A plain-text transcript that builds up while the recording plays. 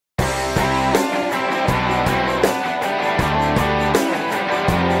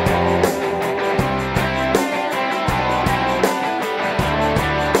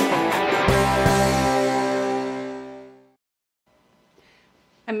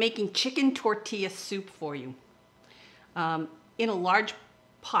making chicken tortilla soup for you. In a large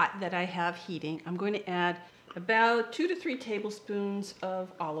pot that I have heating, I'm going to add about 2 to 3 tablespoons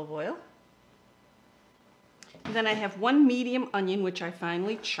of olive oil. And then I have 1 medium onion, which I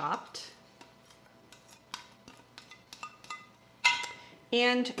finely chopped.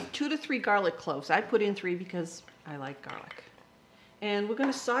 And 2 to 3 garlic cloves. I put in 3 because I like garlic. And we're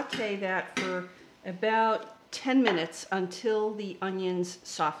going to saute that for about 10 minutes until the onions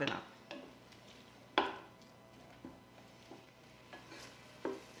soften up.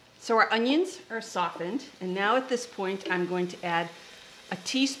 So our onions are softened, and now at this point I'm going to add a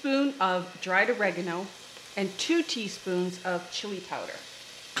teaspoon of dried oregano and 2 teaspoons of chili powder.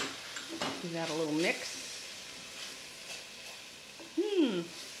 Give that a little mix.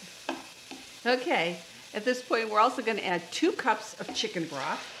 Okay, at this point we're also going to add 2 cups of chicken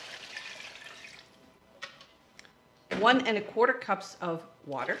broth, 1 1/4 cups of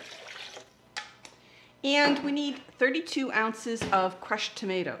water, and we need 32 ounces of crushed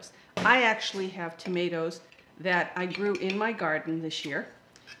tomatoes. I actually have tomatoes that I grew in my garden this year,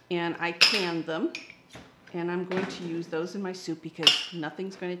 and I canned them, and I'm going to use those in my soup because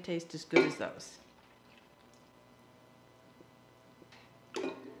nothing's going to taste as good as those.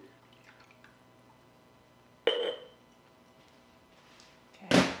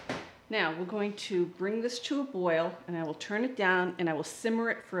 Now we're going to bring this to a boil, and I will turn it down and I will simmer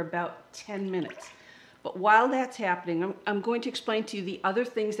it for about 10 minutes. But while that's happening, I'm going to explain to you the other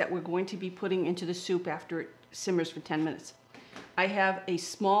things that we're going to be putting into the soup after it simmers for 10 minutes. I have a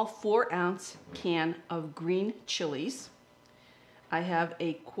small 4-ounce can of green chilies. I have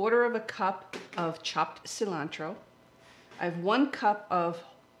a 1/4 cup of chopped cilantro. I have 1 cup of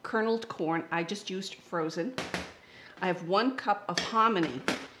kerneled corn. I just used frozen. I have 1 cup of hominy.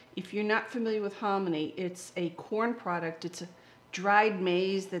 If you're not familiar with hominy, it's a corn product. It's a dried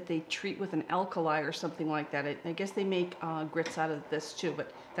maize that they treat with an alkali or something like that. I guess they make grits out of this too,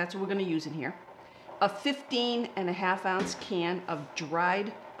 but that's what we're going to use in here. A 15.5-ounce can of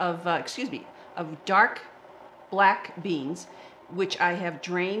of dark black beans, which I have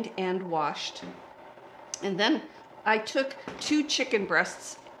drained and washed. And then I took 2 chicken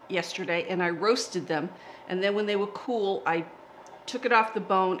breasts yesterday and I roasted them, and then when they were cool, I took it off the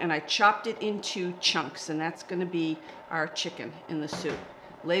bone and I chopped it into chunks, and that's going to be our chicken in the soup.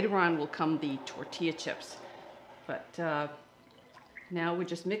 Later on will come the tortilla chips. But now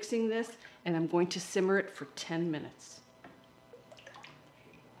we're just mixing this, and I'm going to simmer it for 10 minutes.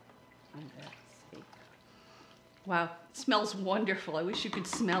 Wow, it smells wonderful. I wish you could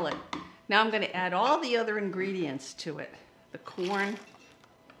smell it. Now I'm going to add all the other ingredients to it. The corn.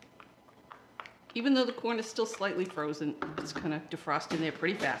 Even though the corn is still slightly frozen, it's going to defrost in there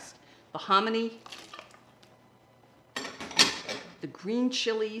pretty fast. The hominy, the green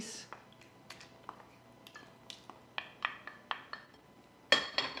chilies,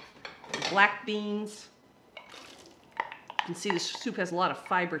 the black beans. You can see the soup has a lot of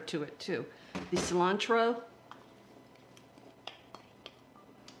fiber to it too. The cilantro,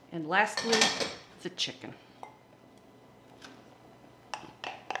 and lastly, the chicken.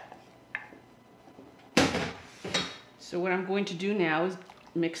 So what I'm going to do now is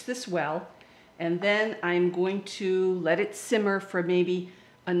mix this well, and then I'm going to let it simmer for maybe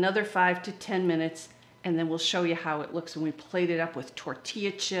another 5 to 10 minutes, and then we'll show you how it looks when we plate it up with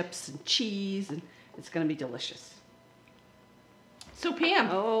tortilla chips and cheese, and it's going to be delicious. So Pam,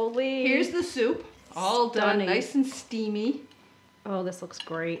 holy, here's the soup, all done, nice and steamy. Oh, this looks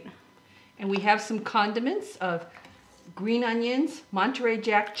great. And we have some condiments of green onions, Monterey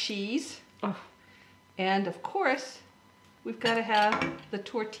Jack cheese, and of course, we've got to have the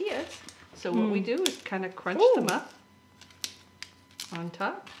tortillas. So what we do is kind of crunch them up on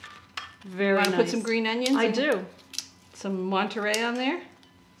top. Very nice. You want to put some green onions? I do. Some Monterey on there.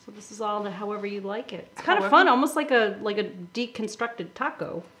 So this is all however you like it. It's kind of fun, almost like a deconstructed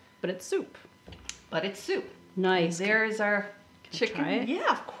taco, but it's soup. But it's soup. Nice. And there is our chicken. Try it? Yeah,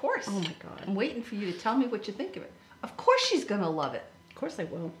 of course. Oh my God. I'm waiting for you to tell me what you think of it. Of course she's going to love it. Of course I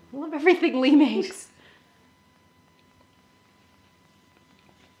will. I love everything Lee makes.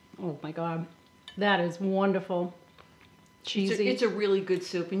 Oh my God. That is wonderful. Cheesy. It's a really good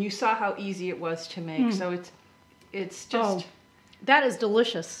soup, and you saw how easy it was to make. So it's just... Oh, that is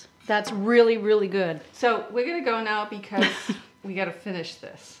delicious. That's really, really good. So we're going to go now because we got to finish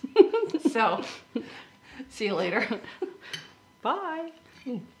this. So, see you later. Bye.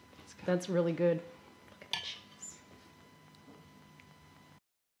 That's really good.